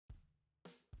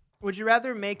Would you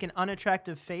rather make an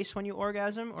unattractive face when you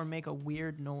orgasm or make a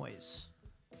weird noise?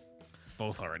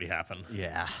 Both already happened.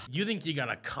 Yeah. You think you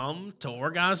gotta come to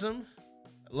orgasm?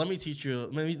 Let me teach you.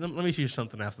 Let me teach you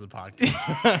something after the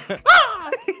podcast.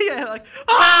 Yeah, like,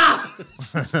 ah!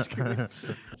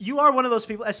 You are one of those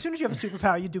people. As soon as you have a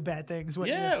superpower, you do bad things.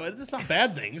 Yeah, it's not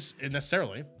bad things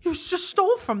necessarily. You just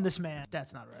stole from this man.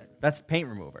 That's not right. That's paint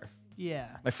remover. Yeah.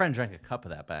 My friend drank a cup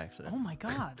of that by accident. Oh my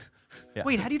God. Yeah.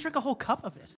 Wait, how do you drink a whole cup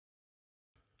of it?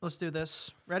 Let's do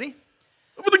this. Ready?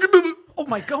 Oh my God. Oh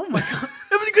my God.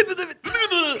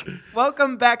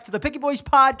 Welcome back to the Picky Boys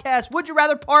podcast. Would you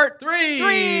rather part 3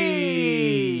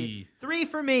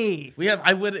 for me. We have.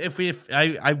 I would if you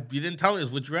didn't tell me this.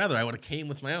 Would you rather? I would have came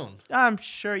with my own. I'm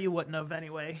sure you wouldn't have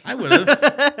anyway. I would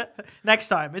have. Next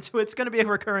time. It's going to be a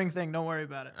recurring thing. Don't worry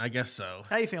about it. I guess so.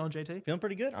 How you feeling, JT? Feeling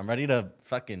pretty good. I'm ready to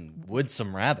fucking would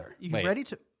some rather. You Wait. ready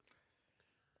to?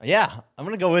 Yeah, I'm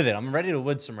gonna go with it. I'm ready to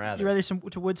would some rather. You ready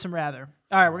to would some rather?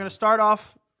 All right, we're going to start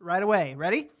off right away.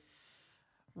 Ready?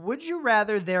 Would you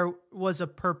rather there was a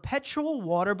perpetual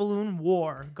water balloon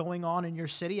war going on in your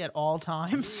city at all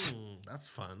times, That's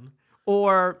fun.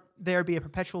 or there be a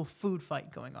perpetual food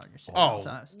fight going on in your city at all Oh,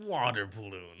 times? water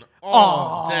balloon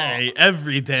all day,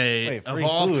 every day Wait, of free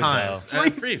all food, times. though.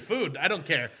 Free food. I don't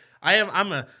care.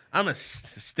 I'm a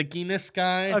stickiness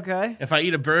guy. Okay. If I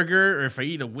eat a burger or if I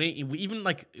eat a wing, even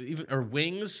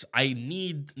wings, I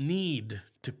need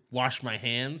to wash my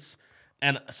hands,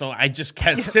 and so I just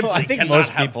simply I think cannot most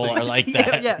have people things. are like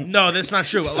that. Yeah. No, that's not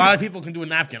true. A lot of people can do a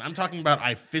napkin. I'm talking about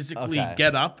I physically Okay.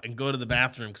 get up and go to the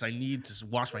bathroom because I need to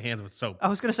wash my hands with soap. I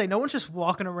was going to say, no one's just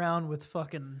walking around with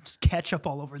fucking ketchup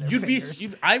all over their fingers.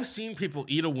 I've seen people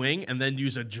eat a wing and then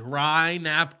use a dry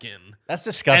napkin That's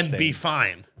disgusting. and be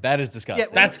fine. That is disgusting.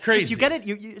 That's 'cause crazy. You get it?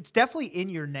 It's definitely in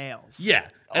your nails. Yeah.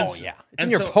 Oh yeah, it's in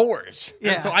your pores.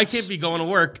 Yeah. Yeah. So I can't be going to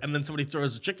work and then somebody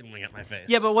throws a chicken wing at my face.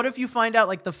 Yeah, but what if you find out,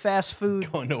 like, the fast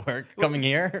food... Going to work, coming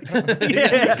here, coming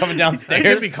I can't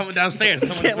downstairs. be coming downstairs.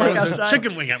 Someone Can't walk throws a outside.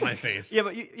 chicken wing at my face. Yeah,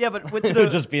 but with It would the...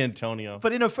 just be Antonio.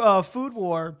 But in a food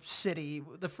war city,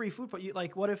 the free food,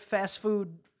 like, what if fast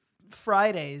food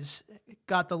Fridays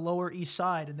got the Lower East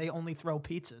Side and they only throw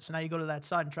pizzas? So now you go to that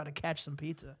side and try to catch some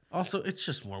pizza. Also, it's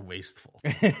just more wasteful.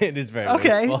 It is very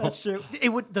Okay, wasteful. that's true.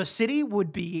 The city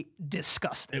would be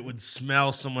disgusting. It would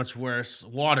smell so much worse.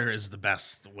 Water is the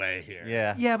best way here.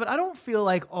 Yeah. Yeah, but I don't feel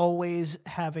like always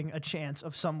having a chance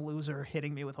of some loser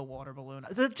hitting me with a water balloon.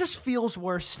 It just feels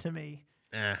worse to me.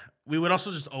 We would also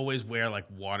just always wear like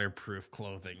waterproof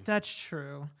clothing. That's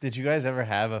true. Did you guys ever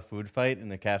have a food fight in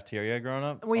the cafeteria growing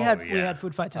up? We Oh, had yeah.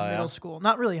 food fights in Oh, yeah? middle school.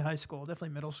 Not really high school, definitely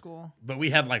middle school. But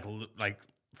we had like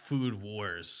food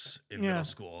wars in Yeah. middle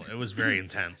school. It was very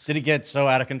intense. Did it get so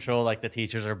out of control, like the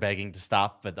teachers are begging to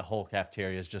stop, but the whole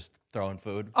cafeteria is just throwing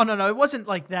food? Oh no, it wasn't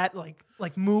like that,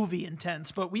 like movie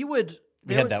intense. But we would.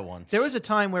 We had that once. There was a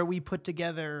time where we put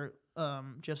together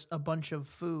just a bunch of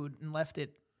food and left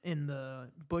it in the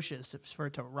bushes for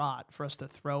it to rot for us to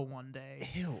throw one day.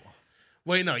 Ew.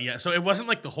 Wait, no, yeah. So it wasn't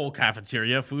like the whole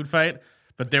cafeteria food fight,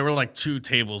 but there were like 2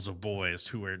 tables of boys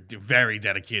who were very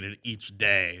dedicated each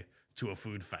day to a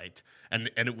food fight, and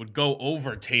it would go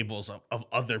over tables of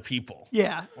other people.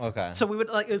 Yeah. Okay. So we would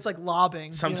it was like lobbing. you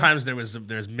know? Sometimes there's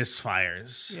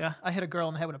misfires. Yeah, I hit a girl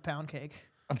in the head with a pound cake.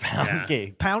 A pound Yeah.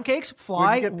 cake. Pound cakes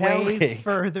fly Where'd you get pound way cake?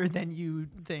 further than you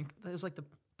think. There's like the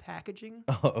packaging.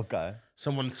 Oh, okay.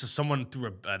 Someone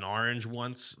threw an orange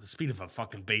once. The speed of a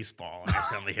fucking baseball, and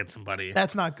accidentally hit somebody.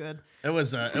 That's not good.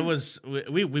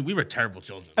 We were terrible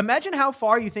children. Imagine how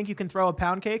far you think you can throw a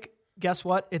pound cake. Guess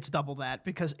what? It's double that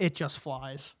because it just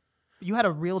flies. You had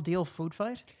a real deal food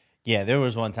fight? Yeah, there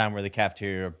was one time where the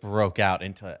cafeteria broke out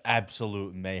into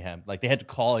absolute mayhem. Like they had to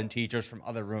call in teachers from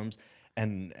other rooms,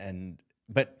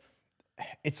 but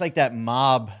it's like that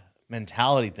mob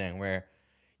mentality thing where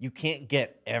you can't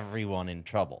get everyone in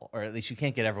trouble, or at least you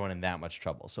can't get everyone in that much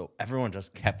trouble. So everyone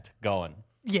just kept going.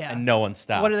 Yeah. And no one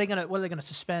stopped. What are they gonna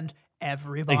suspend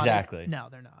everybody? Exactly. No,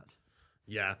 they're not.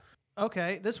 Yeah.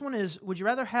 Okay, this one is: would you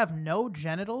rather have no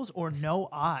genitals or no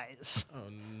eyes? Oh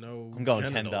no. I'm going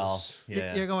Ken genitals. doll.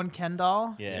 Yeah. You're going Ken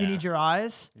doll? Yeah. You need your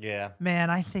eyes? Yeah. Man,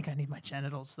 I think I need my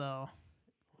genitals though.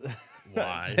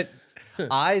 Why?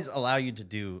 Eyes allow you to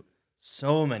do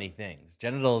so many things.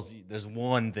 Genitals, there's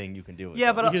one thing you can do with Yeah,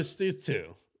 them. but Because there's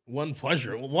 2. One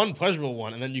pleasurable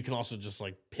one, and then you can also just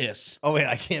like piss. Oh, wait,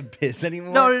 I can't piss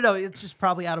anymore? no, it's just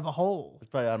probably out of a hole. It's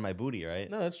probably out of my booty, right?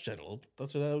 No, that's genital.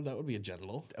 That would be a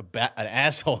genital. An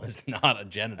asshole is not a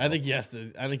genital. I think you have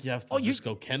to. Oh, you- just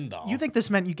go Ken doll. You think this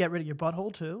meant you get rid of your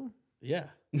butthole too? Yeah.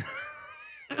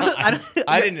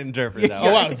 I didn't interpret that. Oh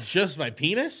way. wow, just my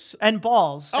penis? and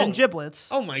balls Oh. and giblets.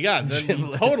 Oh my god, then you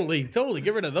Giblets. totally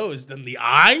get rid of those. Then the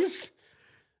eyes?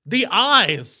 The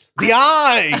eyes. The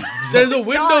eyes. They're the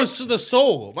windows to the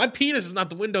soul. My penis is not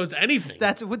the window to anything.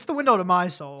 That's what's the window to my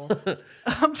soul.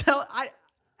 I'm telling.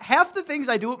 Half the things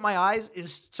I do with my eyes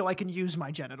is so I can use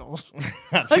my genitals.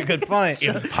 That's a good point.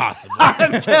 Impossible.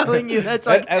 I'm telling you, that's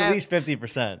like At least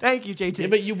 50%. Thank you, JT. Yeah,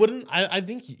 but you wouldn't. I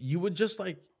think you would just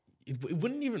like. It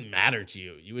wouldn't even matter to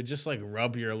you. You would just like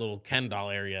rub your little Ken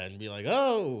doll area and be like,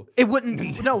 "Oh." it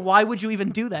wouldn't. No, why would you even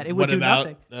do that? It would What do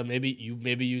about nothing.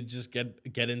 maybe you just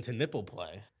get into nipple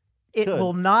play? It Good.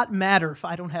 will not matter if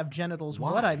I don't have genitals.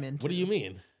 What I'm into. What do you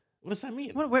mean? What does that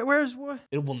mean? Where's what?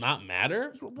 It will not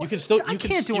matter. You What? can still I you can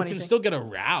can't do you anything. can still get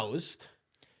aroused.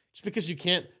 Just because you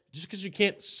can't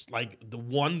like the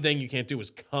one thing you can't do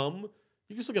is come.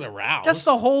 You can still get aroused. That's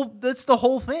the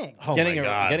whole thing. oh Getting my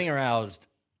God. getting aroused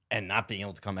and not being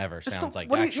able to come ever sounds like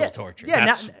what do you- actual yeah, torture. yeah.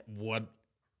 That's now- what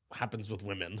happens with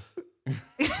women.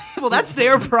 Well, that's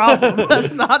their problem.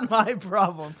 That's not my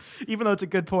problem. Even though it's a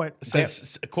good point.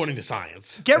 Says according to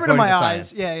science. Get rid of According my to eyes.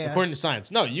 science. Yeah, yeah. According to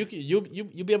science, no, you'll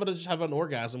be able to just have an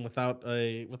orgasm without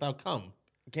cum.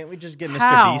 Can't we just get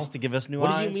How? Mr. Beast to give us new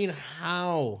What eyes? do you mean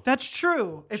how? That's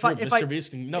true. If I Mr.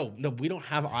 Beast can, no, we don't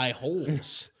have eye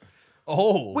holes.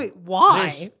 Oh. wait, why?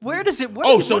 There's- Where does it? What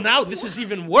Oh, do you- so what- now this is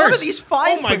even worse. are these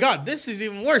fine Oh my print- God, this is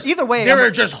even worse. Either way, there I'm-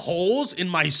 are just holes in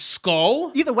my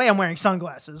skull. Either way, I'm wearing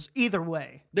sunglasses. Either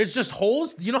way. There's just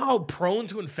holes. Do you know how prone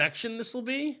to infection this will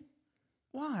be?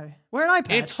 Why? Wear an eye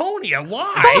patch. Antonia,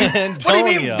 why? What do you mean?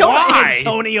 Antonio. Don't Why?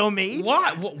 Antonio me.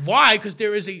 Why? Why? Because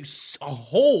there is a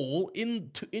hole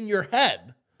in your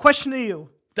head Question to you.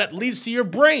 that leads to your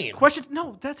brain. Question.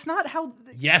 No, that's not how.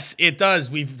 Yes, it does.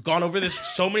 We've gone over this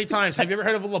so many times. Have you ever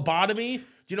heard of a lobotomy? Do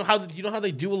you know how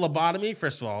they do a lobotomy?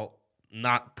 First of all,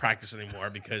 not practice anymore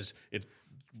because it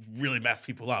really messed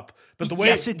people up. But the way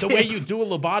Yes, it the way did. you do a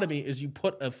lobotomy is you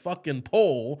put a fucking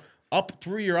pole up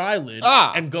through your eyelid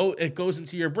and it goes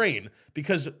into your brain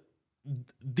because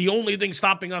the only thing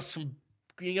stopping us from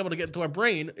being able to get into our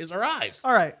brain is our eyes.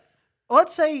 All right.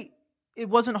 Let's say it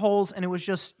wasn't holes and it was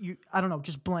just you. I don't know,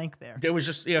 just blank there. There was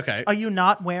just okay. Are you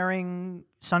not wearing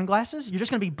sunglasses? You're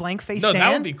just gonna be blank face. No,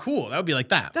 that would be cool. That would be like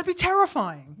that. That'd be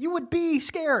terrifying. You would be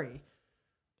scary.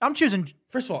 I'm choosing.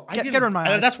 First of all, I Get didn't, rid of my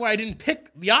and eyes. that's why I didn't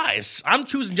pick the eyes. I'm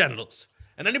choosing genitals,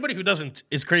 and anybody who doesn't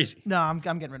is crazy. No, I'm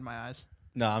getting rid of my eyes.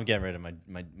 No, I'm getting rid of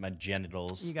my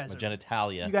genitals, You guys my are-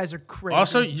 genitalia. You guys are crazy.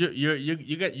 Also,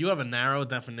 you have a narrow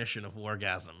definition of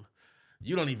orgasm.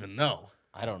 You don't even know.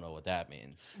 I don't know what that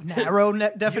means. narrow You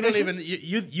definition. don't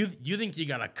even you think you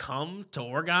gotta come to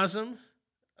orgasm?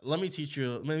 Let me teach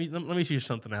you. Let me teach you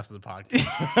something after the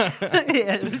podcast.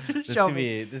 Yeah, This show could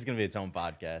me. be its own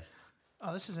podcast.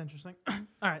 Oh, this is interesting. All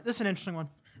right, this is an interesting one.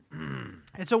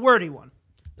 It's a wordy one,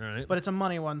 All right. but it's a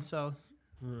money one. So,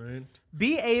 All right.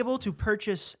 be able to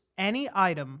purchase any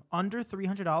item under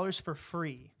 $300 for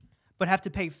free, but have to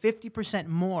pay 50%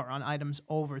 more on items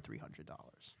over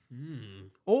 $300.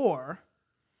 Or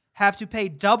have to pay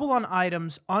double on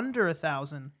items under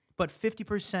 $1,000, but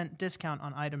 50% discount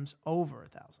on items over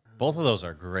 $1,000. Both of those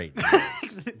are great.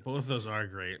 Both of those are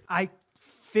great.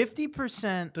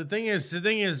 50%. The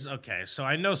thing is, okay. So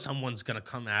I know someone's gonna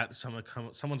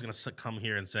someone's gonna come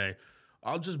here and say,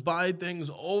 "I'll just buy things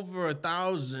over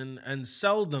 1,000 and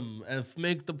sell them and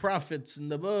make the profits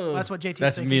and the." That's what JT's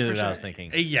That's thinking immediately for what I was sure.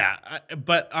 thinking. Yeah,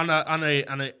 but on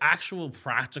a actual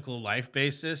practical life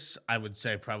basis, I would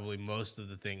say probably most of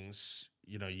the things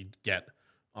you get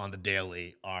on the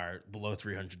daily are below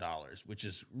 $300, which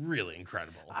is really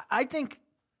incredible. I think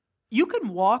you can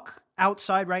walk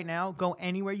outside right now, go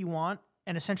anywhere you want,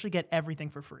 and essentially get everything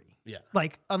for free. Yeah.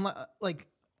 Like on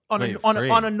Wait, a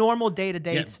free? normal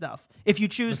day-to-day Yeah. stuff. If you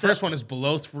The choose first one is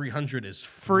below 300 is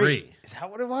Free. free. Is that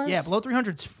what it was? yeah, below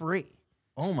 300 is free.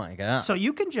 Oh my god. So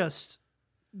you can just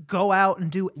go out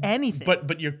and do anything.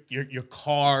 But your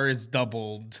car is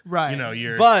doubled. Right.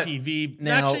 Your But TV.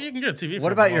 now, Actually, you can get a TV for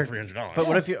what about below your $300. But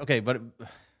what if you But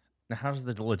now how does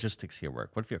the logistics here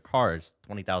work? What if your car is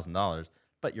 $20,000,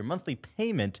 but your monthly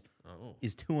payment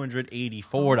is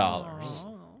 $284?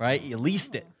 Right? You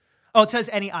leased it. oh, it says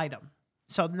any item.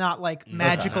 So not like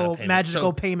magical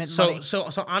payment money. So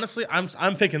honestly,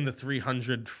 I'm picking the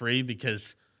 300 free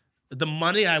because the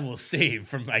money I will save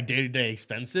from my day-to-day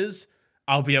expenses,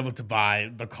 I'll be able to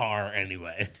buy the car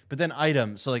anyway. But then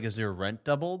item, so like is your rent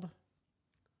doubled?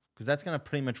 Because that's gonna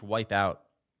pretty much wipe out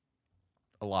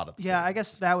a lot of the Yeah, I savings.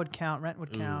 guess that would count. Rent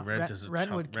would Ooh, count. rent is a rent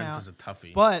tough- would rent count. is a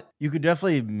toughie. But You could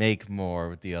definitely make more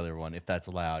with the other one if that's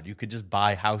allowed. You could just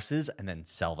buy houses and then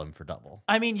sell them for double.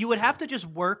 I mean, you would have to just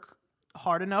work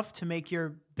hard enough to make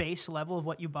your base level of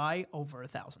what you buy over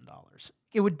 $1,000.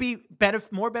 It would be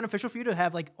more beneficial for you to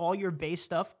have like all your base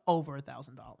stuff over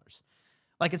 $1,000.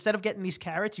 Like instead of getting these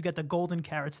carrots, you get the golden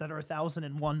carrots that are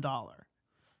 $1,001.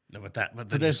 No, but then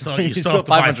there's- you still you have to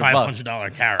buy $500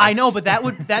 $500 carrots. I know, but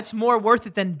that's more worth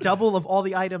it than double of all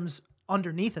the items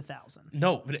underneath 1,000.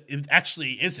 No, but it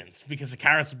actually isn't because the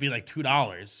carrots would be like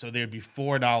 $2, so they would be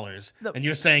 $4. No. And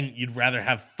you're saying you'd rather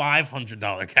have $500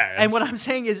 carrots. And what I'm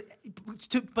saying is,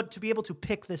 to be able to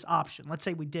pick this option, let's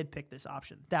say we did pick this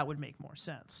option, that would make more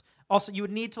sense. Also, you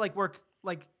would need to like work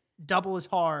like double as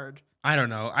hard. I don't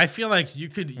know. I feel like you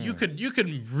could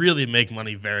really make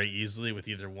money very easily with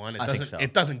either one. It I doesn't think so.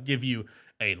 it doesn't give you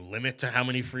a limit to how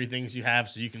many free things you have,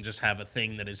 so you can just have a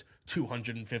thing that is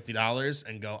 $250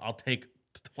 and go, I'll take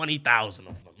 20,000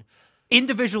 of them.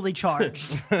 Individually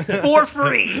charged for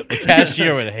free.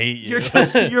 Cashier would hate you.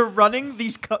 You're running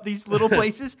these little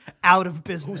places out of Who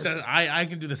business. said I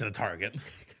can do this at a Target?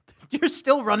 You're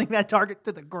still running that Target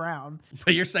to the ground.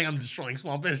 But you're saying I'm destroying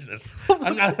small business.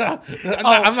 I'm not going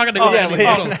to go yeah, to wait,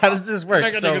 any how does this work?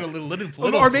 I'm not So- going to go to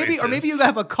little Or maybe places. you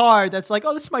have a card that's like,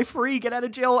 oh, this is my free get out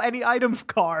of jail any item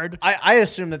card. I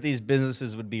assume that these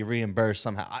businesses would be reimbursed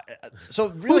somehow. So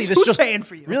really, Who's paying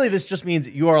for you? Really, this just means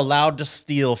you are allowed to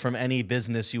steal from any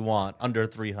business you want under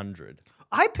 300.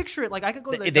 I picture it like I could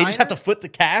go to the They diner. just have to foot the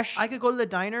cash. I could go to the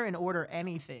diner and order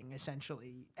anything,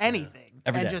 essentially anything,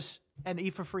 Every and day. and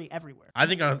eat for free everywhere. I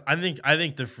think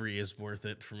the free is worth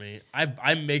it for me.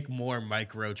 I make more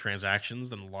micro transactions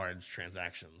than large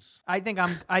transactions. I think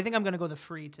I'm gonna go the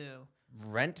free too.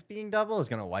 Rent being double is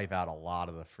gonna wipe out a lot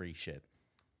of the free shit.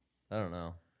 I don't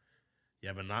know.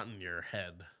 Yeah, but not in your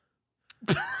head.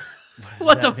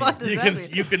 What the fuck does that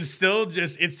mean? You can still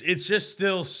just it's just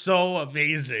still so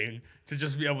amazing to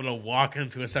just be able to walk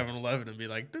into a 7-Eleven and be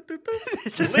like, "Doo, doo, doo."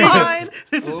 This is Leaving. mine.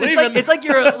 Leaving. It's like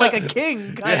you're like a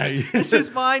king. Kind Yeah. of. This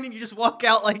is mine, and you just walk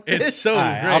out like It's this. so All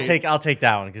right, great. I'll take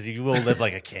that one because you will live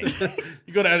like a king.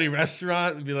 You go to any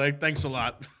restaurant and be like, "Thanks a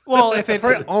lot." Well, if it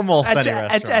For almost at, any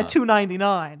at restaurant.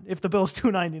 $2.99, if the bill's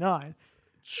 $2.99,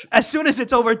 as soon as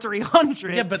it's over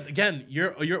 300, Yeah, but again,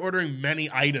 you're ordering many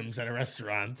items at a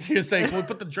restaurant. You're saying, "Can we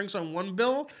put the drinks on one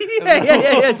bill?"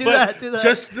 yeah, do But that.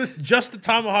 Just the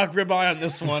tomahawk ribeye on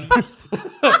this one.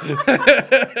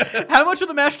 How much of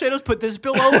the mashed potatoes put this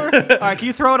bill over? All right, can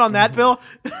you throw it on that bill?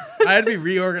 I'd be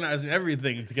reorganizing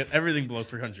everything to get everything below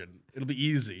 300. It'll be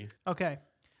easy. Okay.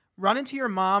 Run into your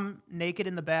mom naked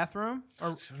in the bathroom,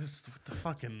 or So this what the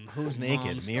fucking Who's mom naked?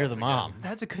 Me or stuff the again. mom?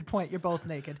 that's a good point. You're both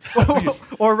naked,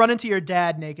 or run into your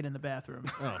dad naked in the bathroom.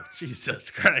 Oh Jesus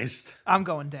Christ! I'm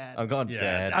going dad. I'm going Yeah,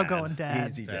 dad. I'm going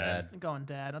dad. Easy Dad. dad. I'm going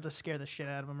dad. I'll just scare the shit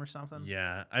out of him or something.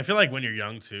 Yeah, I feel like when you're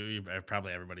young too,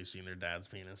 probably everybody's seen their dad's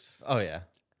penis. Oh yeah.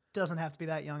 Doesn't have to be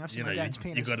that young. I've seen You know, my dad's you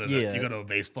penis. go to Yeah. you go to a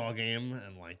baseball game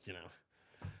and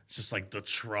it's just like the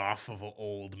trough of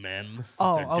old men with their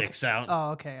okay. dicks out.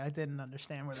 Oh, okay. I didn't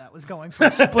understand where that was going for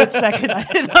a split second. I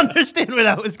didn't understand where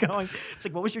that was going. It's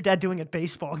like, what was your dad doing at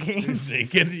baseball games?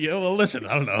 Naked. Yeah, well, listen,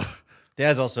 I don't know.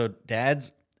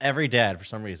 Dads, every dad for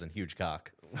some reason, huge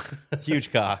cock.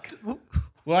 Huge cock.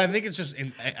 Well, I think it's just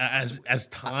as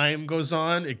time goes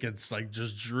on, it gets like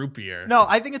just droopier. No,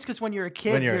 I think it's because when you're a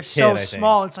kid, When you're a you're kid, so I think.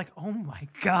 small. It's like, oh my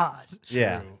god,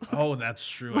 Yeah. Oh, that's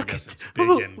true. I guess it's big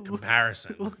in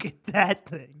comparison. look at that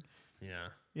thing. Yeah.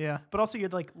 Yeah, but also you're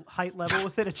like height level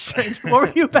with it. It's strange. What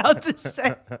were you about to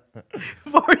say?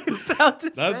 What were you about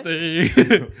to say?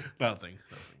 Nothing. Nothing.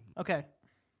 Okay.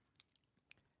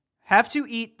 Have to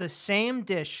eat the same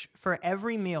dish for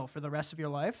every meal for the rest of your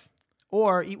life,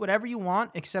 or eat whatever you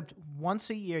want, except once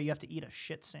a year you have to eat a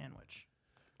shit sandwich.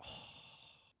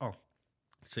 Oh,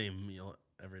 same meal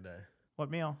every day. What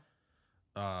meal?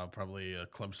 Probably a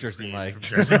Club Jersey Supreme Mike's.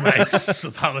 from Jersey Mike's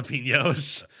with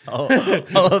jalapenos. Oh,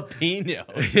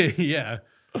 jalapeno. Yeah.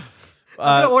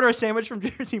 I'm gonna order a sandwich from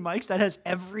Jersey Mike's that has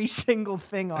every single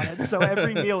thing on it. So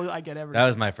every meal I get everything. That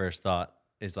was my first thought.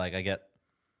 Is like I get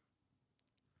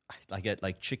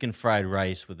like chicken fried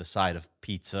rice with a side of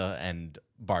pizza and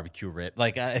barbecue rib.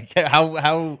 Like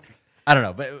how I don't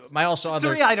know. But my also other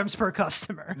 3 items per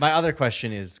customer. my other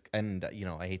question is, and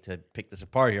I hate to pick this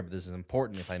apart here, but this is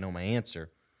important if I know my answer.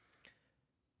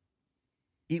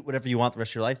 Eat whatever you want the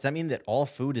rest of your life. Does that mean that all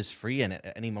food is free and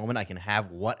at any moment I can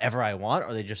have whatever I want? Or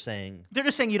are they just saying They're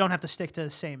just saying you don't have to stick to the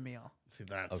same meal. See,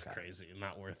 that's Okay. crazy.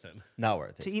 Not worth it. not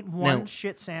worth it? To eat one Now,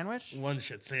 shit sandwich? One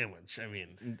shit sandwich. I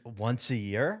mean, once a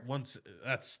year? once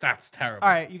that's terrible.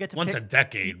 All right, you get to once pick, a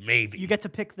decade, maybe. You get to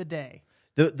pick the day.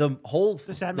 The whole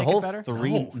Does that the make it whole better?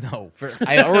 three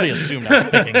I already assumed I was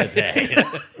picking the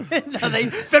day. No,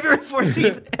 February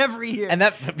 14th every year. And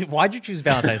that why'd you choose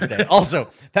Valentine's Day? Also,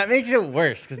 that makes it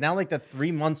worse because now like the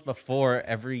 3 months before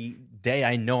every day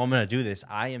I know I'm gonna do this,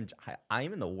 I am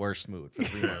in the worst mood for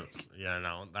 3 months. Yeah,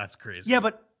 no, that's crazy. yeah,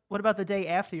 but what about the day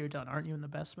after you're done? Aren't you in the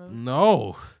best mood?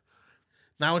 No.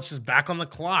 Now it's just back on the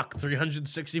clock.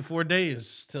 364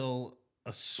 days till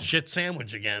a shit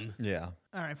sandwich again. Yeah.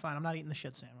 All right, fine. I'm not eating the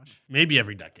shit sandwich. Maybe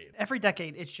every decade. Every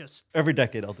decade, it's just Every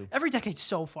decade I'll do. every decade's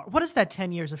so far. What does that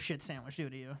 10 years of shit sandwich do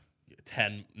to you?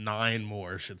 9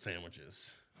 more shit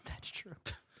sandwiches. That's true.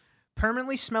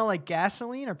 Permanently smell like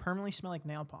gasoline or permanently smell like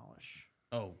nail polish?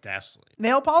 Oh, gasoline.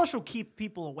 Nail polish will keep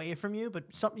people away from you, but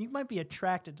you might be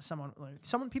attracted to someone.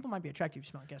 People might be attracted if you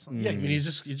smell like gasoline. Yeah, I mean you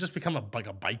just become a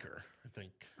biker, I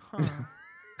think.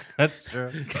 That's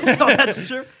true. No, that's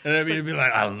true. And I mean, you'd be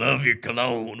like, I love your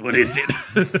cologne. What is it?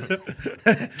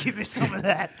 Give me some of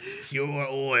that. Pure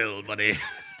oil, buddy.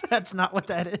 That's not what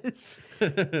that is.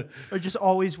 Or just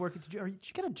always working. Did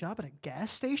you get a job at a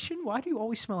gas station? Why do you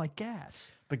always smell like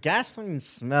gas? But gasoline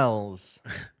smells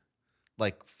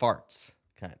like farts,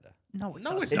 kind of. No, it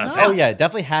No, it doesn't. doesn't. Oh yeah, it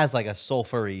definitely has like a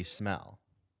sulfury smell.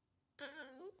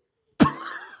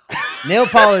 Nail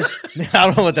polish. I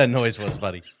don't know what that noise was,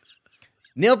 buddy.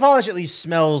 Nail polish at least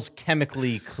smells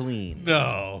chemically clean.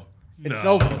 No. It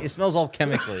smells all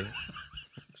chemically.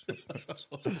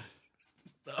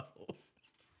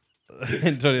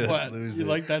 Antonio, What? lose You it.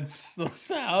 like that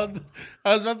sound?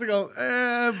 I was about to go,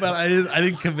 but I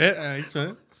didn't commit. All right,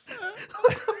 so.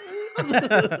 What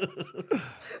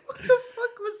the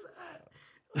fuck was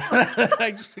that?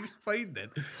 I just explained it.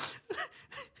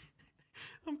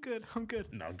 I'm good.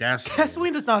 No, gasoline.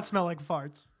 Gasoline does not smell like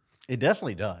farts. It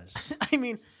definitely does. I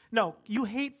mean, no, you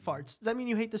hate farts. Does that mean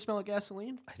you hate the smell of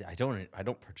gasoline? I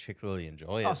don't particularly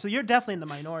enjoy it. Oh, so you're definitely in the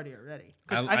minority already.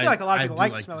 Because I feel like a lot of people do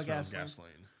like the smell of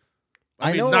gasoline. I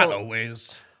mean, know- not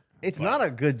always. It's not a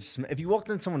good smell. If you walked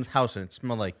in someone's house and it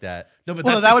smelled like that, No, but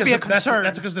Well, that's that would be because a concern.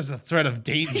 That's because there's a threat of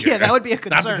danger. Yeah, that would be a Not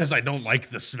concern. because I don't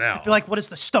like the smell. You're like, what is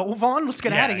the stove on? Let's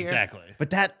get yeah, out of here. exactly. but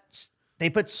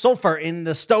they put sulfur in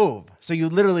the stove, so you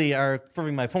literally are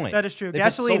proving my point. That is true. They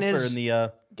Gasoline put sulfur is in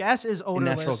the Gas is in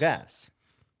odorless. natural gas.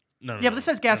 No, Yeah, but this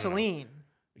says gasoline.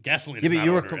 Gasoline Yeah, is but not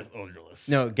you were odorless.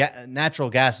 No, natural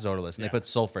gas is odorless, and Yeah. they put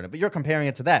sulfur in it. But you're comparing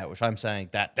it to that, which I'm saying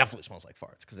that definitely smells like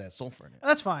farts because it has sulfur in it.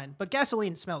 That's fine, but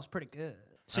gasoline smells pretty good.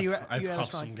 So I've you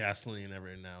huffed smell some like, gasoline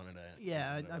every now and then.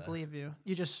 yeah, I believe you.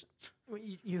 You just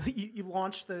you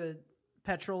launch the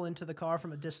petrol into the car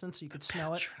from a distance so you could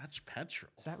smell it. That's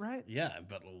petrol. Is that right? Yeah,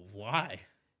 but why?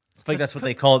 I feel like that's what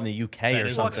they call it in the UK That or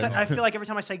is Well, what 'cause something. I feel like every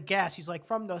time I say gas, he's like,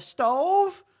 from the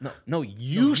stove? No,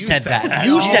 you said said that. that.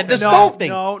 You No, said the no, stove thing.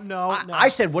 No. I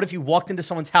said, what if you walked into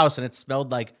someone's house and it smelled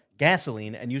like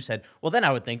gasoline, and you said, well, then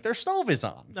I would think their stove is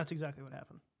on. That's exactly what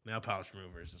happened. Nail polish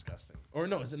remover is disgusting. Or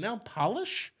no, is it nail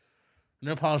polish?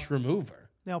 Nail polish remover.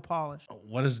 Nail polish.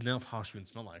 What does nail polish even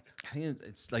smell like? I think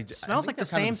it's like Smells like the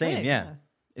they're kind of same thing, Yeah. yeah.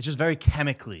 It's just very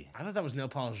chemically. I thought that was nail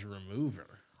polish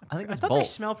remover. I think I it's thought both. they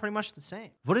smell pretty much the same.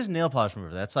 What is nail polish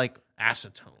remover? That's like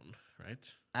Acetone, right?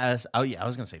 I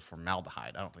was gonna say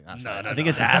formaldehyde. I don't think that's No, right. no, I think no.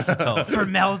 it's acetone.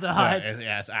 Formaldehyde.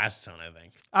 Yeah, it's acetone, I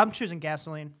think. I'm choosing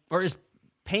gasoline. Or is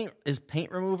paint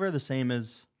remover the same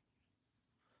as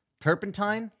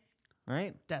turpentine?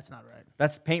 Right? That's not right.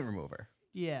 That's paint remover.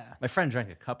 Yeah. My friend drank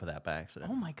a cup of that by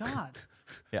accident. Oh my god.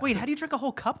 Yeah. Wait, how do you drink a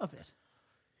whole cup of it?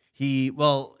 It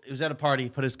was at a party, he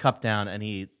put his cup down, and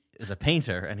he is a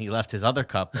painter, and he left his other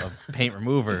cup of paint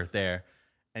remover there,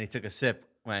 and he took a sip,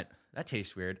 went, that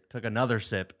tastes weird, took another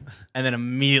sip, and then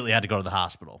immediately had to go to the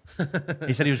hospital.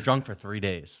 He said he was drunk for 3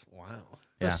 days. Wow.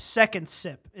 The Yeah. second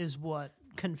sip is what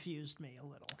confused me a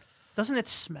little. Doesn't it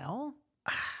smell?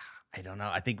 I don't know.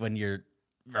 I think when you're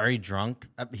very drunk,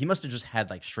 he must have just had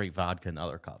like straight vodka in the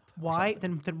other cup. Why?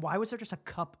 Then why was there just a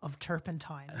cup of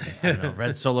turpentine? I don't know.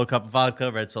 Red Solo cup of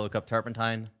vodka, red Solo cup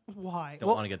turpentine. Why? Don't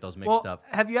want to get those mixed up.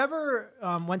 Have you ever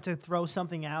went to throw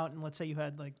something out, and let's say you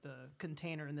had like the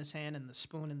container in this hand and the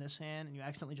spoon in this hand, and you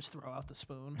accidentally just throw out the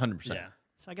spoon? 100%. Yeah.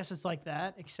 So I guess it's like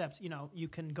that, except you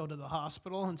can go to the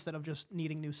hospital instead of just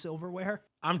needing new silverware.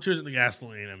 I'm choosing the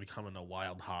gasoline and becoming a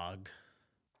wild hog.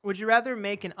 Would you rather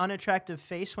make an unattractive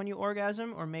face when you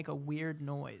orgasm or make a weird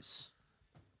noise?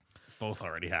 Both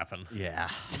already happened. Yeah.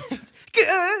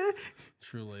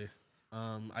 Truly.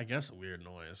 I guess a weird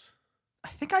noise. I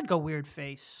think I'd go weird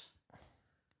face.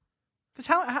 Because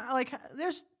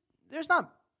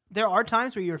there are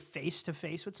times where you're face to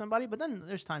face with somebody, but then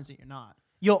there's times that you're not.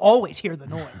 You'll always hear the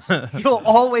noise. You'll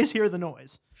always hear the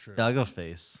noise. Sure. I'll go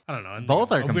face. I don't know.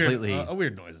 Both are a completely- Weird, a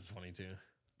weird noise is funny too.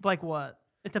 Like what?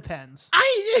 It depends.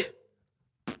 I.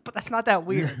 But that's not that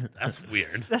weird. That's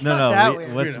weird. That's No, not that no.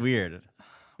 weird. What's weird?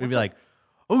 We'd be like,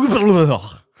 All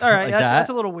right, like that's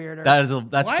a little weirder. That's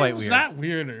Why quite was weird. that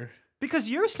weirder? Because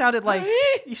you sounded like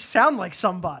you sound like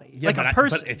somebody, like but a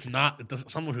person. But it's not. It doesn't,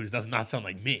 someone who does not sound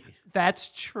like me.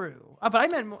 That's true. But I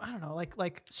meant I don't know,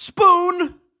 like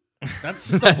spoon. That's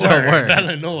just That's a a word. word. That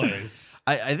annoys.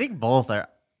 I think both are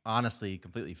honestly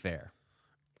completely fair.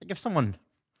 Like if someone,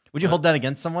 would you hold that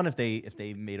against someone if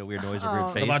they made a weird noise or weird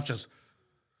How face? about just.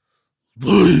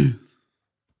 You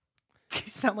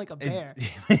sound like a Is, bear.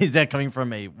 is that coming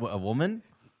from a woman?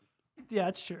 Yeah,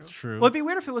 that's true. True. Well, it'd be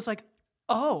weird if it was like,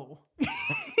 oh,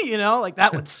 like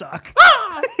that would suck.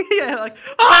 Yeah, like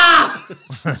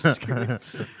Screw.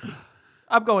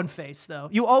 I'm going face though.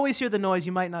 You always hear the noise.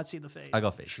 You might not see the face. I go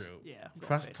face. True. Yeah. I'm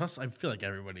going face. Plus, I feel like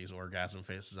everybody's orgasm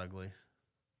face is ugly.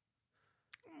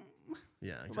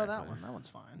 Yeah, exactly. What about that one? That one's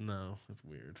fine. No, it's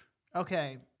weird.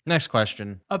 Okay. Next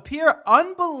question. Appear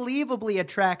unbelievably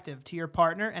attractive to your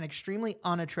partner and extremely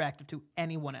unattractive to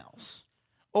anyone else.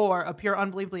 Or appear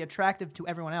unbelievably attractive to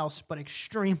everyone else, but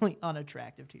extremely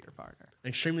unattractive to your partner.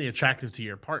 Extremely attractive to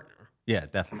your partner, Yeah,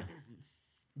 definitely.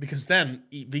 because then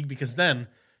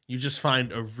you just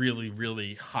find a really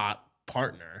really hot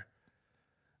partner,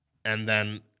 and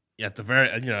then at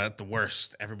the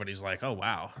worst, everybody's like, oh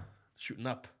wow, shooting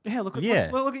up. Yeah, look at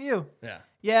you. Yeah.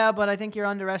 Yeah, but I think you're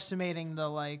underestimating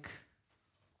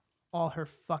all her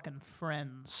fucking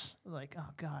friends. Like, oh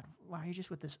God, why are you just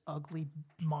with this ugly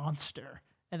monster?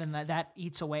 And then that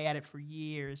eats away at it for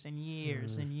years and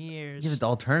years and years. Yeah, but the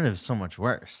alternative is so much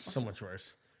worse. So much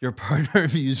worse. Your partner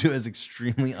views you as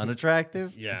extremely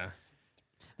unattractive. Yeah.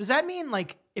 Does that mean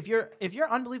if you're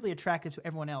unbelievably attractive to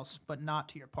everyone else but not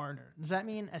to your partner? Does that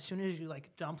mean as soon as you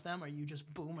dump them, are you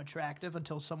just boom attractive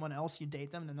until someone else you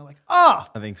date them and then they're like, oh,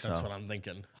 I think so. That's what I'm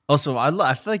thinking. Also, I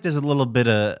feel like there's a little bit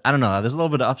of, I don't know, there's a little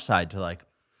bit of upside to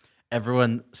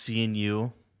everyone seeing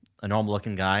you, a normal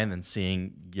looking guy, and then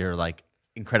seeing your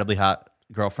incredibly hot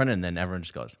girlfriend, and then everyone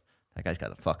just goes, that guy's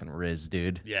got the fucking riz,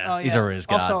 dude. Yeah. oh He's a Riz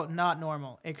god. Also, not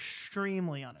normal,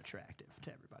 extremely unattractive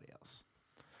to everybody else.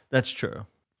 That's true.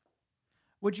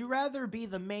 Would you rather be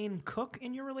the main cook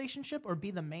in your relationship or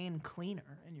be the main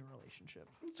cleaner in your relationship?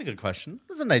 That's a good question.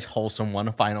 This is a nice wholesome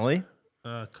one, finally.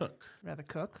 Cook. Rather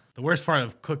cook? The worst part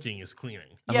of cooking is cleaning.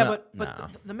 Yeah, gonna- but no.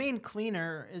 the main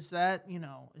cleaner is that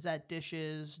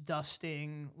dishes,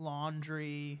 dusting,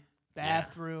 laundry,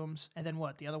 bathrooms, and then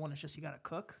what? The other one is just you got to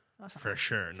cook. That's not For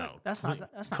sure, no. That's not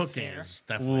cooking fair. is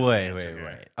definitely the Wait. answer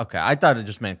here. Okay, I thought it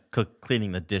just meant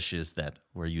cleaning the dishes that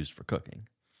were used for cooking.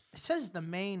 It says the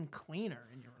main cleaner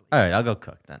in your relationship. All right, I'll go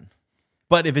cook then.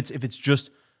 But if it's just,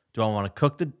 do I want to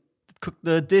cook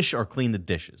the dish or clean the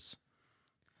dishes?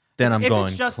 Then I'm if going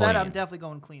it's just clean. that, I'm definitely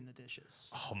going clean the dishes.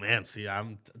 Oh man, see,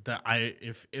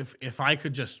 if I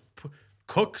could just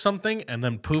cook something and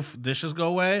then poof, dishes go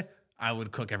away, I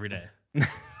would cook every day.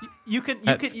 You can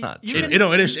That's not you true. can,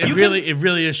 It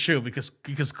really is true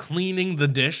because cleaning the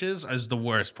dishes is the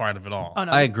worst part of it all. Oh,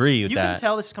 no, I agree with you that. can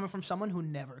tell this is coming from someone who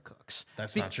never cooks.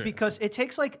 That's not true. Because it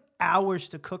takes hours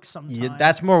to cook sometimes. Yeah,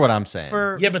 that's more what I'm saying.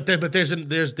 for Yeah, but there's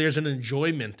an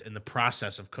enjoyment in the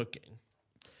process of cooking.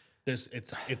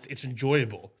 It's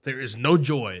enjoyable. There is no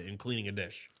joy in cleaning a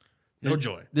dish. No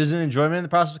joy. There's an enjoyment in the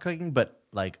process of cooking, but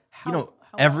how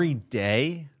every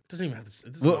day. It doesn't even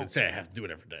Well- even say I have to do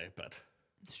it every day, but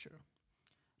It's true.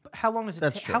 But how long does it?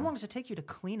 That's How true. long does it take you to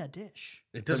clean a dish?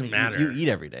 it doesn't you- matter. You eat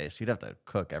every day, so you'd have to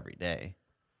cook every day.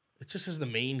 It just is the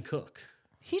main cook.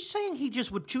 He's saying he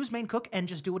just would choose main cook and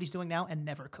just do what he's doing now and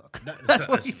never cook. That's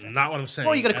what he's saying. not what I'm saying.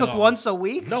 Well, you got to at cook all. once a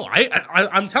week. No,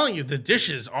 I'm telling you, the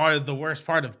dishes are the worst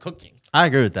part of cooking. I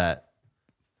agree with that.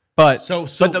 But But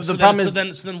the problem is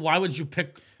so then why would you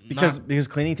pick? because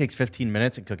cleaning takes 15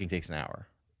 minutes and cooking takes an hour.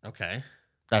 Okay.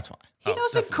 That's why. He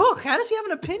doesn't cook. How does he have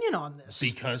an opinion on this?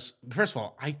 Because first of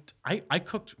all, I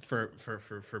cooked for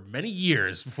many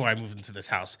years before I moved into this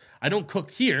house. I don't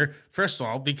cook here, first of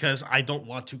all, because I don't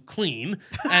want to clean,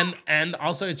 and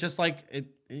also it's just I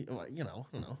don't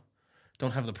know,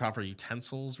 don't have the proper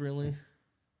utensils really.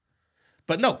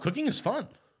 But no, cooking is fun.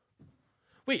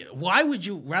 Wait, why would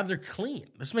you rather clean?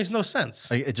 This makes no sense.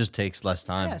 It just takes less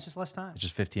time. yeah, it's just less time. It's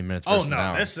just 15 minutes. Oh versus an no,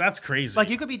 hour. that's crazy.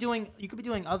 You could be doing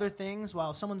other things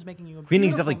while someone's making you a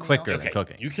Cleaning's beautiful definitely quicker meal. than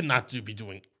cooking. You cannot be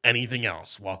doing anything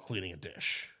else while cleaning a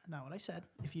dish. Not what I said.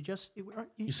 If you just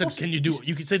You said, can you do?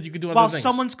 You said you could do other while things.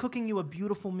 someone's cooking you a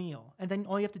beautiful meal, and then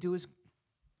all you have to do is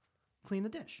clean the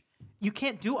dish. You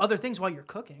can't do other things while you're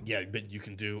cooking. Yeah, but you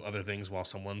can do other things while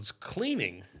someone's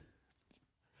cleaning.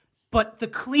 But the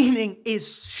cleaning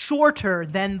is shorter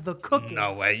than the cooking.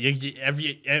 No way.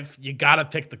 If you gotta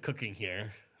pick the cooking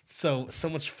here. so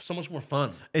much more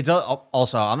fun. It's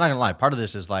also, I'm not gonna lie. Part of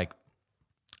this is like,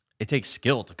 it takes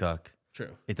skill to cook.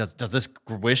 True. It does. Does this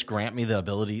wish grant me the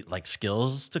ability, like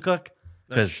skills to cook?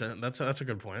 Because That's a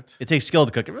good point. it takes skill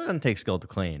to cook. It really doesn't take skill to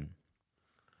clean.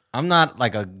 I'm not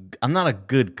a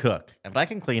good cook, but I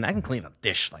can clean a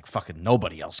dish like fucking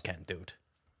nobody else can, dude.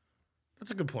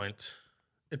 That's a good point.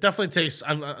 It definitely takes.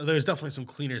 There's definitely some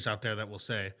cleaners out there that will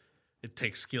say it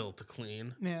takes skill to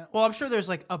clean, Yeah. Well, I'm sure there's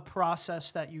like a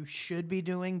process that you should be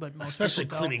doing, but most especially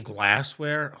people don't. cleaning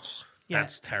glassware. Ugh, Yeah.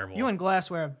 That's terrible. You and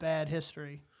glassware have bad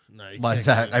history. No, you Why can't is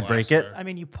that? clean I break it? glassware. I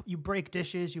mean, you break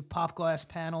dishes, you pop glass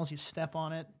panels, you step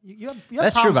on it. You have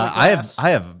That's true. problems But with glass. I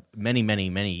have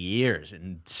many years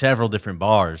in several different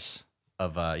bars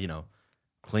of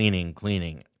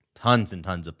cleaning tons and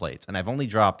tons of plates, and I've only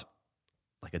dropped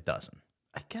like a dozen.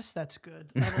 I guess that's good.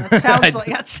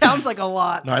 That sounds like a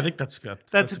lot. No, I think that's good.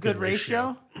 That's a good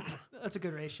ratio. That's a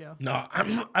good ratio. No,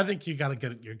 I think you gotta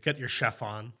get your chef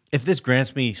on. If this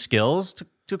grants me skills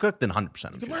to cook, then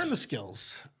 100%. You can learn the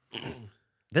skills.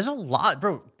 There's a lot,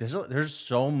 bro. There's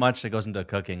so much that goes into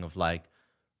cooking. Of like,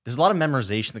 there's a lot of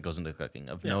memorization that goes into cooking.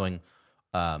 Of knowing,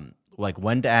 like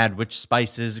when to add which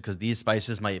spices, because these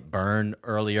spices might burn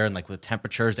earlier, and like with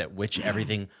temperatures at which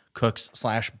everything cooks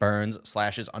 / burns /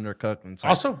 is undercooked. And it's like,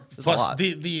 Also, there's a plus lot.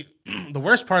 the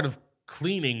worst part of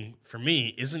cleaning for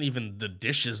me isn't even the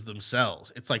dishes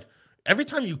themselves. It's like every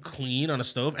time you clean on a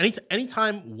stove,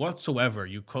 anytime whatsoever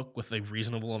you cook with a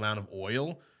reasonable amount of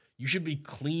oil, you should be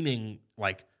cleaning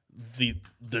like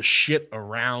the shit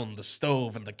around the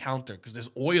stove and the counter because there's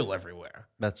oil everywhere,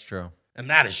 That's true. and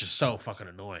that is just so fucking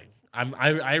annoying.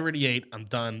 I already ate. I'm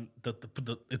done.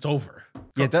 It's over.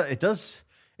 Yeah, it does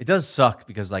suck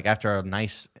because like after a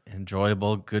nice,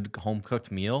 enjoyable, good home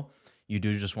cooked meal, you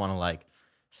do just want to like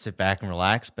sit back and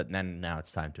relax. But then now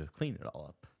it's time to clean it all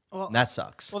up. Well, And that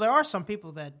sucks. Well, there are some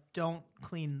people that don't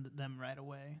clean them right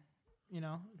away. You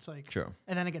know, it's like True.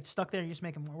 and then it gets stuck there. And you just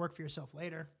making more work for yourself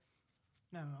later.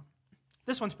 I don't know.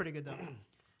 This one's pretty good though.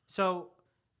 So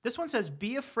this one says,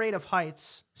 "Be afraid of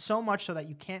heights so much so that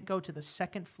you can't go to the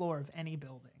second floor of any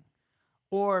building,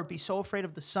 or be so afraid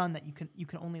of the sun that you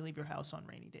can only leave your house on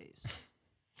rainy days."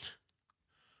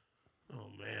 Oh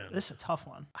man. This is a tough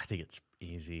one. I think it's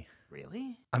easy.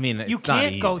 Really? I mean, it's You not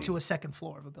can't easy. go to a second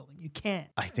floor of a building. You can't.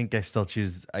 I think I still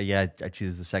choose. I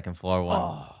choose the second floor one.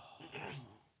 Oh,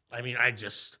 I mean,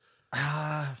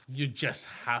 you just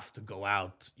have to go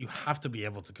out. You have to be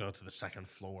able to go to the second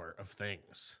floor of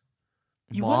things.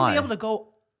 you wouldn't Why? be able to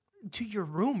go to your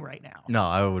room right now. No,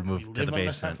 I would move You to live the on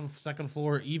basement. the second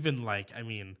floor. Even like, I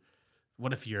mean,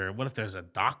 what if there's a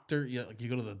doctor? You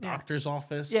go to the doctor's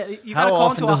office. Yeah, you How gotta call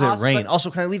often into does a it hospital. rain? Also,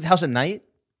 can I leave the house at night?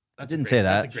 That's didn't a say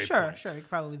that's a that. great Sure, point. sure. You could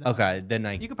probably leave the house. Okay,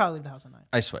 then You could probably leave the house at night.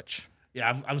 I switch.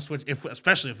 Yeah, I'm switching.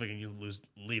 Especially if we can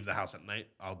leave the house at night,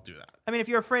 I'll do that. I mean, if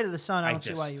you're afraid of the sun, I I don't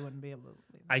see why just- you wouldn't be able to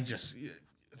leave.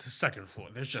 The second floor.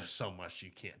 There's just so much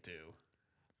you can't do.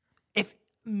 If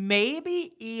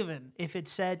maybe even if it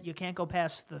said you can't go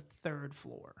past the third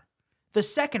floor, the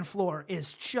second floor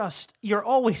is just you're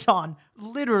always on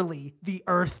literally the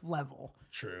earth level.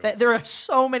 True. There are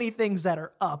so many things that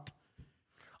are up.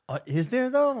 Is there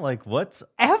though? Like what's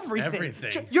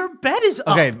Everything. Your bed is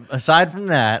up. okay? Aside from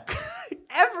that,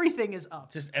 Everything is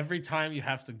up Just every time you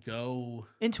have to go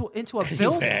into a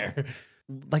building. anywhere.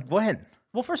 like when?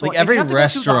 Well, first of Like all, if every you have to go to the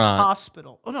restaurant-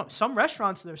 hospital. Oh no, some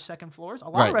restaurants there's second floors. A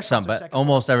lot of Right, restaurants some, are but second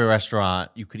almost every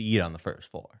restaurant you could eat on the first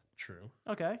floor. True.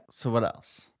 floors. Okay, So what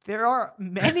else? there are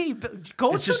many.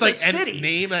 Go It's to just the like city.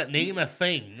 name a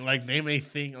thing. Like name a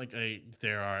thing. Like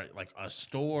there are like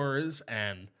stores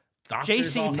and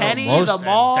doctors' JCPenney, offices the and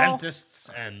mall. dentists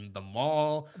and the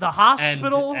mall, The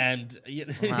hospital. and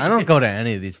I don't go to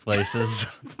any of these places.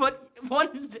 But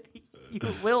one day you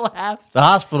will have. The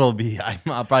hospital will be.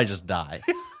 I'll probably just die.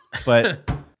 But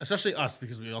especially us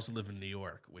because we also live in New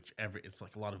York, which it's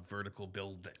like a lot of vertical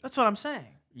building. That's what I'm saying.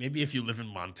 Maybe if you live in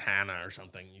Montana or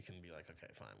something, you can be like,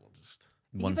 okay, fine, we'll just.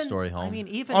 one-story home. I mean,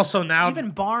 even Also now,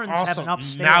 even barns have an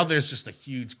upstairs. Now there's just a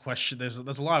huge question. There's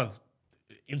a lot of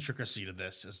intricacy to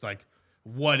this. It's like,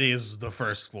 what is the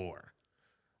first floor?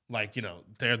 Like, you know,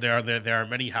 there are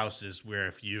many houses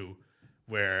where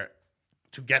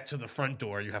to get to the front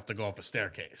door you have to go up a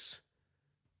staircase.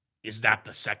 Is that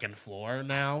the second floor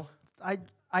now?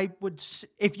 I would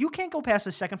if you can't go past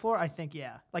the second floor, I think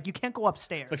yeah. Like you can't go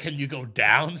upstairs. But can you go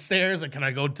downstairs? And can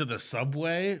I go to the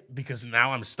subway? Because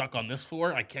now I'm stuck on this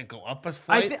floor. I can't go up a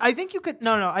flight. I think you could.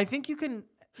 No. I think you can.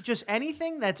 Just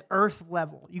anything that's earth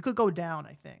level, you could go down.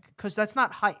 I think because that's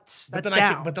not heights. That's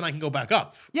down. But then I can go back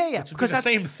up. Yeah, Which would be because the that's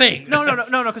same thing. No,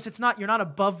 because it's not. You're not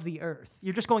above the earth.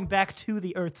 You're just going back to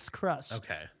the earth's crust.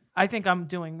 Okay. I think I'm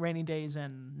doing rainy days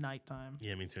and nighttime.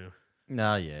 Yeah, me too.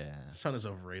 No, yeah, The sun is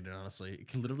overrated, honestly. It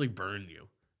can literally burn you.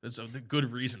 There's a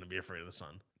good reason to be afraid of the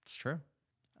sun. it's true.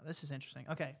 This is interesting.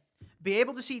 Okay. Be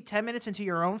able to see 10 minutes into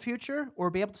your own future or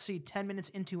be able to see 10 minutes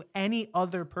into any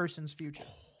other person's future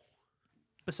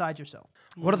besides yourself.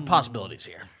 What are the possibilities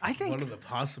here? I think What are the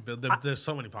possibilities? There's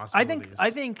so many possibilities.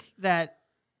 I think that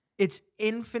it's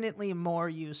infinitely more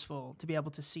useful to be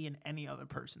able to see in any other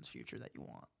person's future that you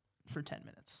want for 10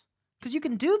 minutes. Cuz you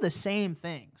can do the same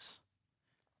things.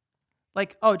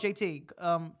 Like, oh, JT,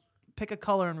 pick a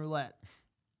color in roulette.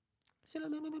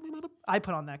 I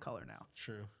put on that color now.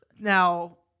 True.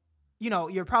 Now,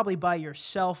 you're probably by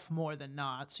yourself more than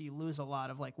not, so you lose a lot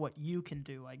of like what you can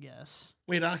do, I guess.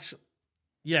 Wait, actually,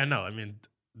 yeah, no. I mean,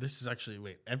 this is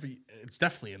actually it's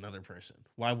definitely another person.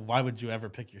 Why would you ever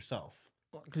pick yourself?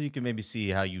 Because you can maybe see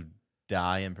how you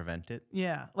die and prevent it.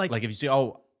 Yeah, Like if you see,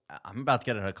 oh, I'm about to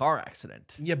get in a car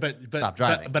accident. Yeah, but Stop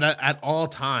driving. But at all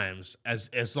times, as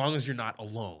long as you're not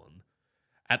alone,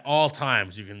 at all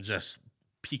times you can just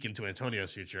peek into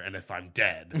Antonio's future, and if I'm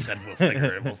dead, then we'll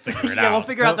figure it out. yeah, we'll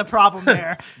figure out the problem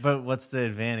there. But what's the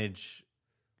advantage?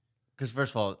 Because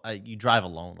first of all, you drive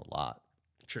alone a lot.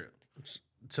 True.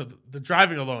 So the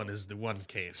driving alone is the one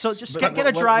case. So just But get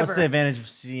a driver. What's the advantage of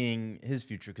seeing his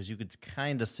future? Because you could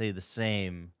kind of say the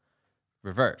same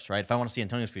reverse, right? If I want to see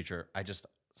Antonio's future, I just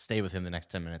stay with him the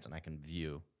next 10 minutes and I can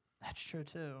view. That's true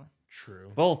too.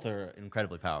 True. Both are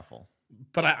incredibly powerful.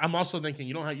 But I'm also thinking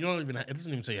it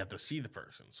doesn't even say you have to see the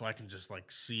person. So I can just like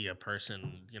see a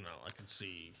person, I can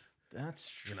see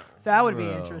That's true. That would be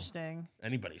interesting.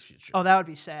 anybody's future. Oh, that would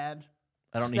be sad.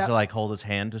 I don't need to like hold his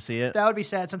hand to see it. That would be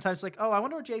sad. Sometimes, like, oh, I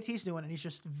wonder what JT's doing, and he's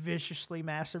just viciously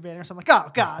masturbating or something. Like,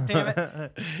 oh, god damn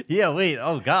it! Yeah, wait.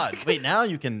 Oh God. Wait, now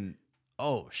you can.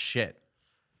 Oh shit.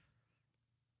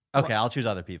 Okay, I'll choose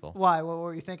other people. Why? What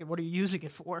were you thinking? What are you using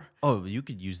it for? Oh, you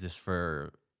could use this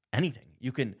for anything.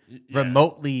 You can Yeah.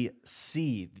 remotely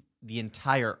see the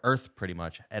entire Earth pretty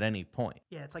much at any point.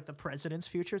 Yeah, it's like the president's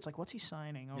future. It's like, what's he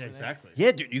signing over Yeah, there? exactly.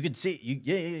 Yeah, dude, you could see.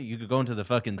 You could go into the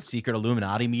fucking secret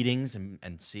Illuminati meetings and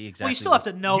see exactly. Well, you still have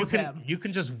to know You them.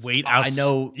 can just wait I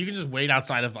know- You can just wait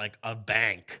outside of like a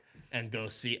bank and go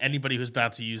see anybody who's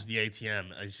about to use the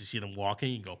ATM. As you see them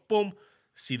walking, you go boom,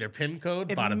 see their PIN code,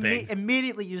 bada bing.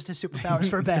 Immediately used his superpowers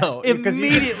for a bet. No, because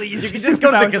Immediately you used can his just go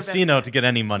to superpowers the for a bet. casino to get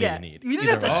any money Yeah, you need. you didn't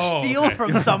have to Either way. steal okay. from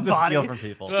You don't have to somebody. steal from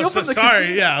people. Steal from the sorry,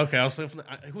 casino. yeah, okay. I'll steal from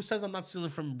who says I'm not stealing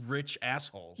from rich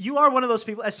assholes? You are one of those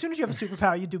people. As soon as you have a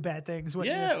superpower, you do bad things.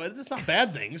 wouldn't Yeah, well, it's not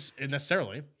bad things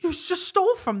necessarily. you just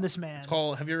stole from this man.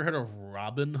 Have you ever heard of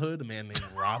Robin Hood? A man named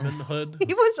Robin Hood.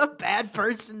 He was a bad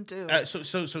person too.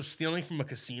 So stealing from a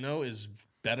casino is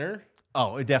better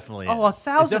Oh, it definitely. Oh, is. It's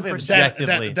 1,000%.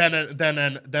 definitely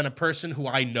objectively. than a person who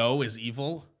I know is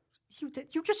evil. You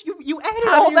added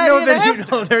How all do you that know in that you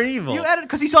after. know they're evil? You added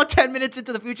because he saw 10 minutes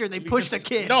into the future and they pushed a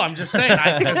kid. No, I'm just saying.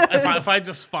 If I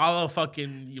just follow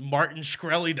fucking Martin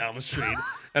Shkreli down the street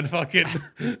and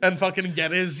fucking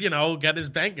get his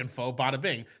bank info, bada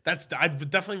bing. I'd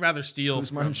definitely rather steal.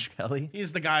 Who's Martin Shkreli?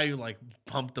 He's the guy who like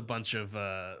pumped a bunch of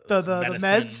the medicine.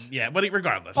 meds? Yeah, but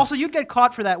regardless. Also, you'd get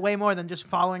caught for that way more than just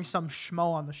following some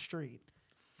schmo on the street.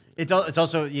 It's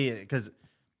also because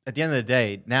at the end of the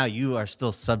day, now you are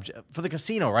still subject for the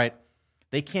casino, right?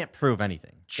 They can't prove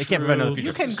anything. They can't prove another True. future.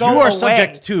 You can You go are away.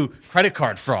 subject to credit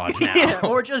card fraud now. Yeah,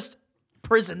 or just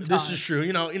prison time. This is true.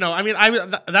 I mean,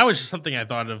 that was just something I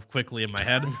thought of quickly in my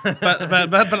head. But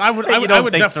I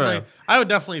would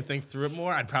definitely think through it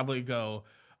more. I'd probably go,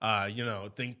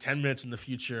 think 10 minutes in the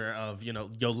future of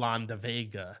Yolanda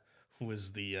Vega, who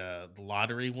is the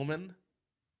lottery woman.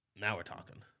 Now we're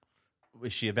talking.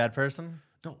 Is she a bad person?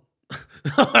 No,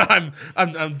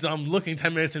 I'm looking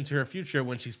 10 minutes into her future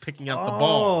when she's picking out the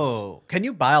balls. Can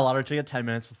you buy a lottery ticket 10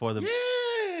 minutes before the?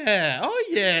 Yeah. Oh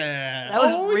yeah. That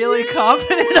was really yeah.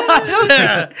 confident.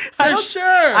 I don't Sure.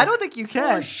 I don't think you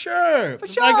can. For sure. For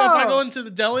If I sure. go into the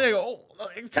deli, I go,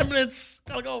 10 minutes.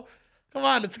 Gotta go. Come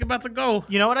on, it's about to go.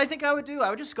 You know what I think I would do? I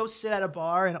would just go sit at a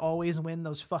bar and always win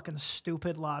those fucking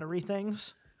stupid lottery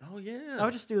things. Oh yeah. I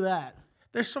would just do that.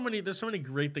 There's so many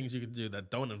great things you can do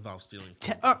that don't involve stealing.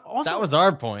 Also, That was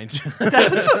our point.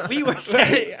 that's what we were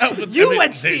saying. You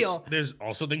went steal. There's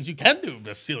also things you can do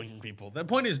by stealing from people. The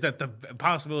point is that the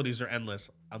possibilities are endless.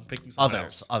 I'm picking someone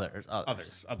else. Others.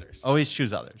 Others. Always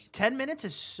choose others. 10 minutes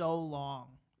is so long.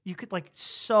 You could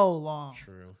so long.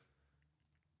 True.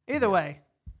 Either way,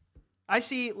 I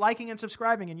see liking and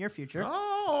subscribing in your future.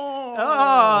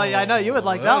 Oh, yeah, I know you would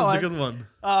like that That was one. a good one.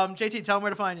 JT, tell them where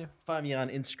to find you. Find me on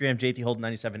Instagram,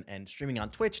 JTHolden97, and streaming on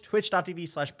Twitch,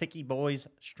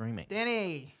 twitch.tv/PickyBoysStreaming.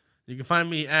 Danny. You can find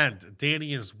me at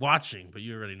Danny is watching, but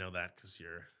you already know that because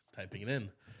you're typing it in.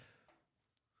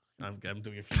 I'm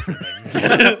doing a future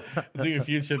thing. I'm doing a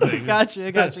future thing.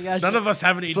 Gotcha. None of us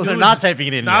have any. So nudes. they're not typing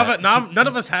it in. Yet. None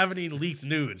of us have any leaked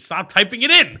nudes. Stop typing it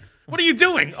in. What are you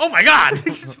doing? Oh my God!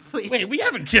 Please. Wait, we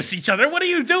haven't kissed each other. What are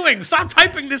you doing? Stop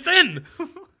typing this in.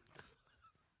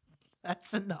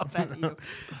 That's enough at you.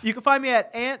 You can find me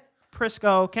at Ant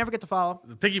Prisco. Can't forget to follow.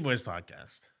 The Piggy Boys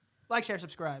podcast. Like, share,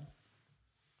 subscribe.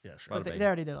 Yeah, sure. They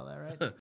already did all that, right?